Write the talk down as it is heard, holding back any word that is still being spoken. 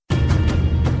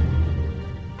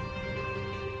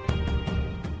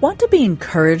Want to be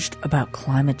encouraged about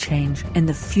climate change and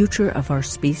the future of our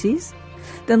species?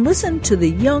 Then listen to the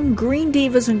young green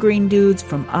divas and green dudes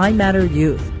from iMatter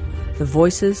Youth, the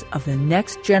voices of the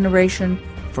next generation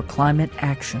for climate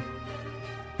action.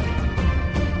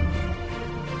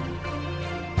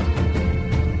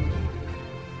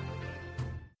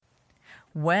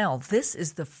 Well, this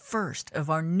is the first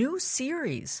of our new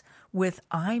series with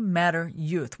iMatter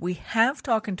Youth. We have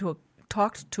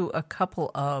talked to a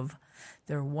couple of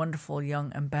their wonderful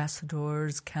young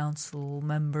ambassadors, council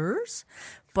members,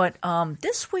 but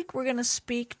this week we're going to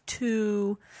speak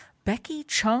to Becky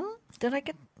Chung. Did I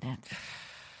get that?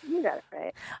 You got it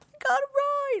right. I got it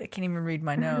right. I can't even read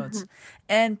my notes.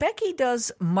 And Becky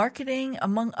does marketing,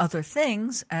 among other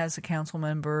things, as a council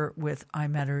member with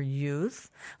iMatter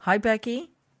Youth. Hi,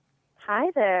 Becky.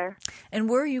 Hi there. And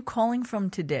where are you calling from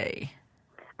today?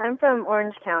 I'm from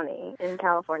Orange County in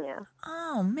California.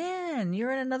 Oh, man,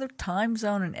 you're in another time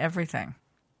zone and everything.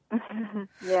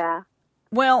 Yeah.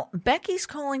 Well, Becky's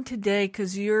calling today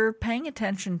because you're paying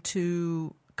attention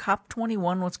to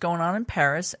COP21, what's going on in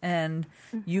Paris, and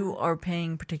you are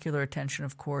paying particular attention,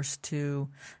 of course, to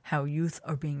how youth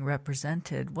are being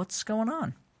represented. What's going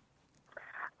on?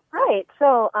 Right.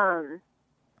 So I'm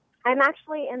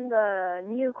actually in the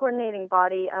new coordinating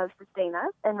body of Sustain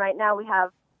Us, and right now we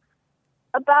have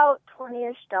about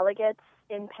 20-ish delegates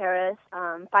in Paris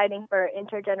fighting for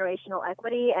intergenerational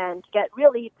equity and to get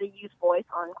really the youth voice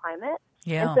on climate.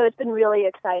 Yeah. And so it's been really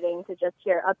exciting to just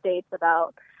hear updates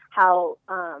about how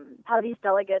these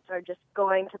delegates are just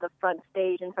going to the front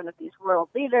stage in front of these world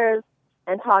leaders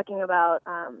and talking about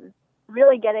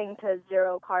really getting to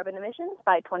zero carbon emissions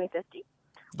by 2050,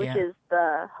 which is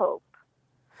the hope.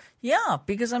 Yeah,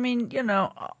 because, I mean, you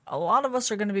know, a lot of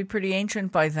us are going to be pretty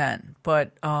ancient by then,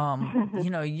 but, you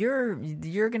know, you're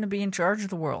going to be in charge of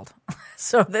the world.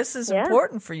 So this is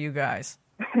important for you guys.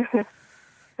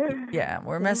 Yeah,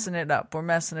 we're messing it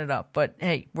up. But,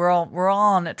 hey, we're all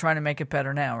on it trying to make it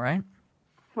better now, right?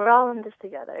 We're all in this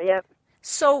together, yep.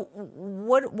 So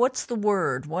what's the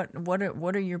word?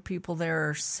 What are your people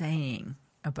there saying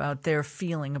about their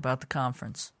feeling about the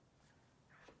conference?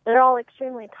 They're all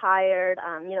extremely tired.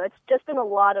 You know, it's just been a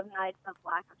lot of nights of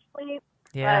lack of sleep.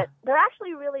 Yeah. But they're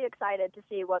actually really excited to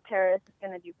see what Paris is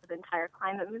going to do for the entire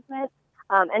climate movement.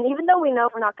 And even though we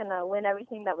know we're not going to win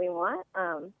everything that we want,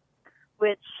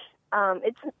 which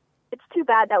it's too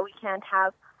bad that we can't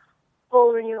have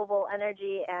full renewable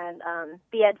energy and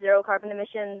be at zero carbon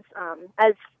emissions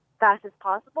as fast as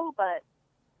possible. But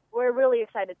we're really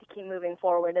excited to keep moving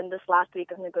forward in this last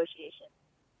week of negotiation.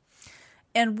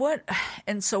 And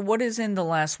so what is in the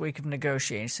last week of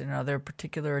negotiation? Are there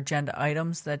particular agenda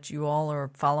items that you all are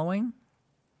following?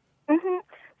 Mm-hmm.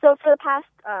 So for the past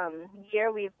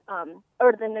year,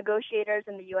 the negotiators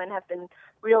in the UN have been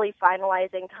really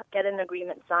finalizing to get an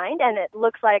agreement signed, and it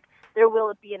looks like there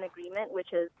will be an agreement,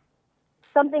 which is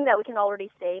something that we can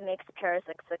already say makes Paris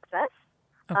a success.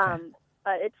 Okay.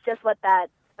 But it's just what that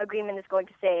agreement is going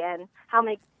to say and how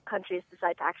many countries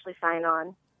decide to actually sign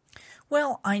on.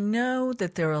 Well, I know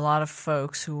that there are a lot of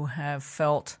folks who have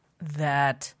felt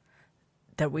that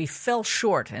we fell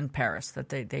short in Paris, that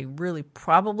they really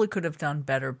probably could have done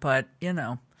better, but, you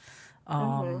know,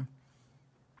 I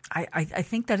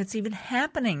think that it's even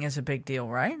happening is a big deal,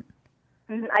 right?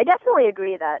 Mm-hmm. I definitely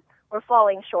agree that we're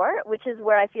falling short, which is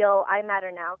where I feel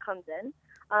iMatter Now comes in,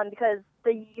 because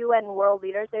the UN world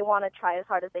leaders, they want to try as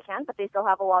hard as they can, but they still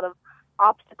have a lot of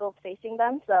obstacles facing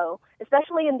them. So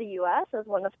especially in the U.S., as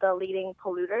one of the leading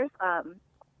polluters,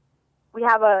 we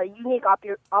have a unique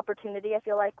opportunity, I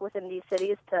feel like, within these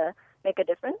cities to make a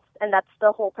difference. And that's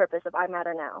the whole purpose of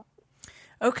iMatter Now.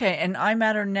 Okay, and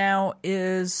iMatter Now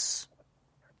is?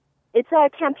 It's a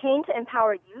campaign to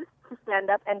empower youth to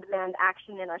stand up and demand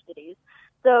action in our cities.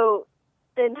 So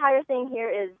the entire thing here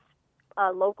is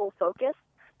local focus,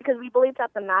 because we believe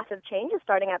that the massive change is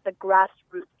starting at the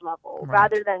grassroots level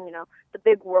rather than, you know, the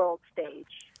big world stage.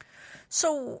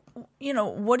 So, you know,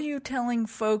 what are you telling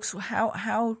folks?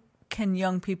 How can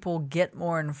young people get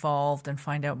more involved and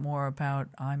find out more about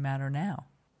iMatter Now?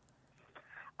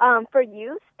 For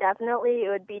youth, definitely it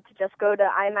would be to just go to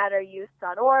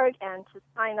imatteryouth.org and to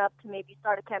sign up to maybe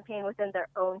start a campaign within their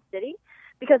own city,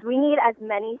 because we need as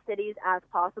many cities as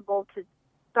possible to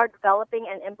start developing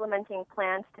and implementing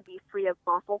plans to be free of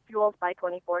fossil fuels by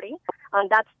 2040.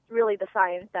 That's really the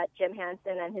science that Jim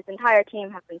Hansen and his entire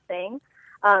team have been saying.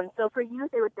 So for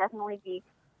youth, it would definitely be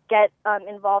get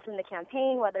involved in the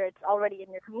campaign, whether it's already in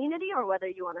your community or whether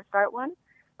you want to start one.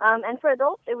 And for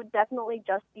adults, it would definitely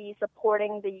just be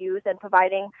supporting the youth and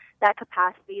providing that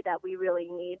capacity that we really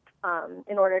need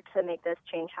in order to make this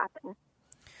change happen.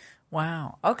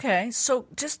 Wow. Okay. So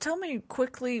just tell me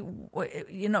quickly,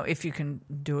 if you can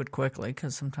do it quickly,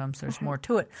 because sometimes there's more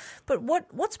to it. But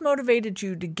what's motivated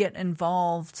you to get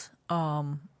involved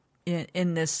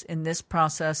in this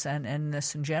process and in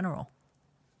this in general?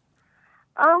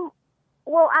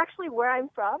 Well, actually, where I'm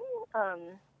from,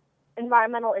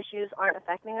 environmental issues aren't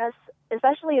affecting us,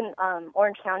 especially in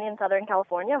Orange County in Southern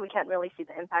California. We can't really see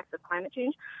the impacts of climate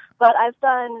change. But I've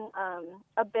done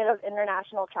a bit of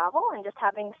international travel, and just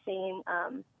having seen,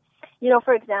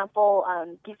 for example,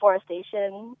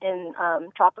 deforestation in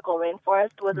tropical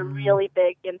rainforest was a really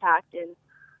big impact in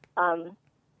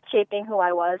shaping who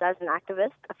I was as an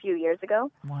activist a few years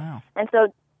ago. Wow. And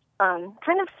so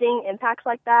kind of seeing impacts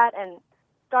like that and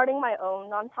starting my own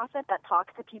nonprofit that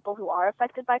talks to people who are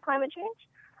affected by climate change.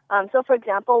 So, for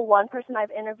example, one person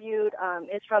I've interviewed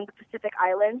is from the Pacific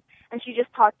Islands, and she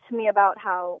just talked to me about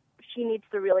how she needs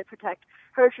to really protect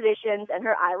her traditions and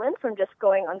her island from just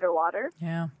going underwater.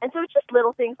 Yeah. And so it's just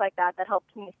little things like that that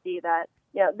helped me see that,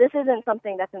 this isn't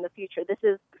something that's in the future. This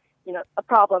is, a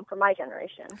problem for my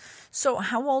generation. So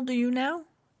how old are you now?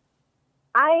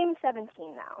 I'm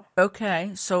 17 now.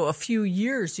 Okay, so a few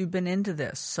years you've been into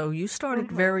this. So you started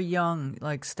very young,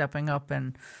 like stepping up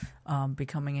and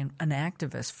becoming an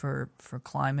activist for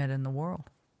climate in the world.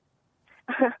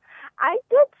 I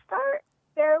did start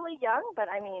fairly young, but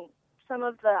I mean, some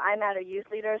of the iMatter youth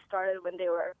leaders started when they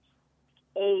were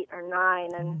 8 or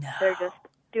 9, and they're just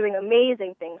doing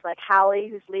amazing things, like Hallie,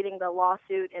 who's leading the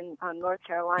lawsuit in North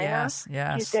Carolina. Yes.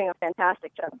 She's doing a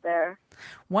fantastic job there.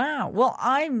 Wow. Well,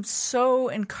 I'm so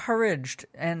encouraged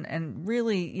and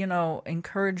really,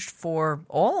 encouraged for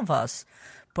all of us,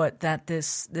 but that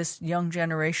this young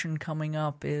generation coming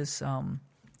up is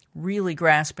really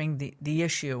grasping the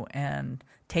issue and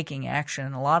taking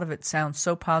action. A lot of it sounds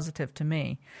so positive to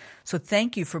me. So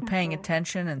thank you for paying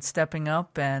attention and stepping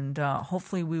up, and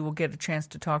hopefully we will get a chance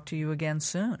to talk to you again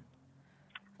soon.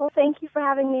 Well, thank you for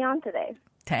having me on today.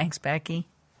 Thanks, Becky.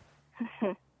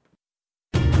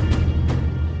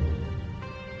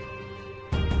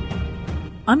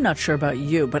 I'm not sure about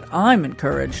you, but I'm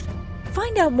encouraged.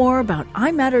 Find out more about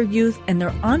iMatter Youth and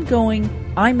their ongoing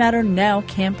iMatter Now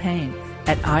campaign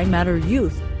at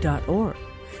imatteryouth.org.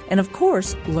 And of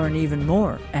course, learn even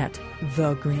more at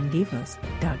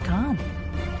thegreendivas.com.